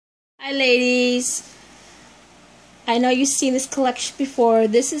Hi ladies, I know you've seen this collection before.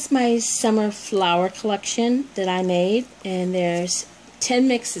 This is my summer flower collection that I made, and there's 10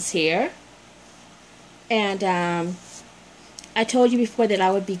 mixes here. And I told you before that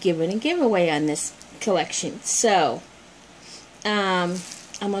I would be giving a giveaway on this collection. So I'm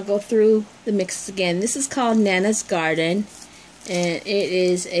going to go through the mixes again. This is called Nana's Garden, and it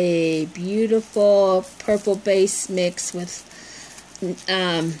is a beautiful purple base mix with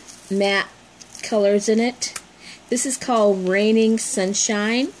matte colors in it. This is called Raining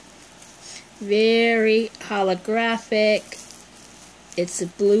Sunshine. Very holographic. It's a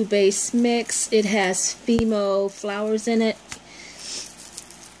blue base mix. It has Fimo flowers in it.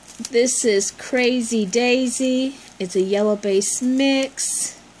 This is Crazy Daisy. It's a yellow base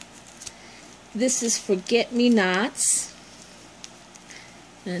mix. This is Forget Me Nots.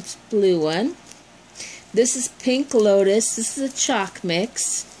 That's blue one. This is Pink Lotus. This is a chalk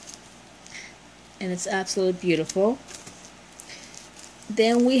mix, and it's absolutely beautiful.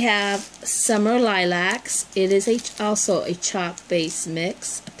 Then we have Summer Lilacs. It is also a chalk base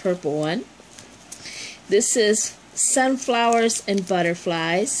mix, a purple one. This is Sunflowers and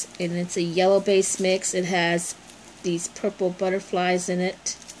Butterflies, and it's a yellow base mix. It has these purple butterflies in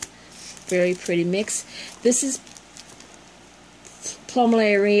it. Very pretty mix. This is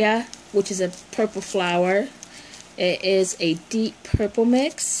Plumeria, which is a purple flower. It is a deep purple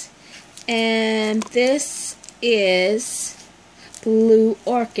mix. And this is Blue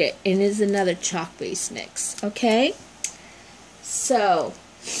Orchid, and is another chalk base mix. Okay, so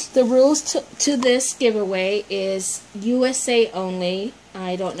the rules to this giveaway is USA only.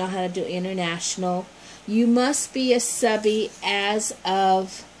 I don't know how to do international. You must be a subby as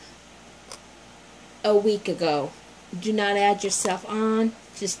of a week ago. Do not add yourself on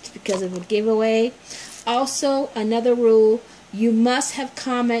just because of a giveaway. Also, another rule, you must have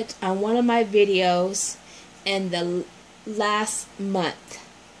commented on one of my videos in the last month.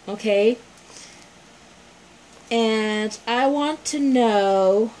 Okay? And I want to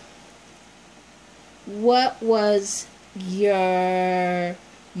know, what was your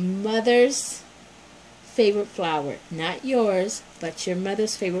mother's favorite flower? Not yours, but your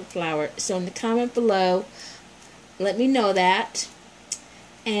mother's favorite flower. So in the comment below, let me know that,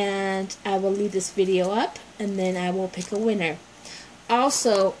 and I will leave this video up, and then I will pick a winner.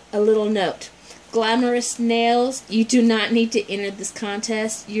 Also, a little note, Glamorous Nails, you do not need to enter this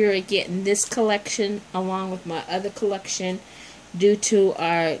contest. You're getting this collection along with my other collection due to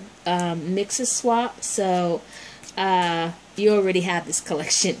our mixes swap, so you already have this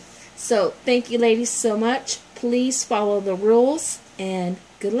collection. So thank you ladies so much. Please follow the rules, and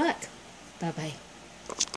good luck. Bye bye.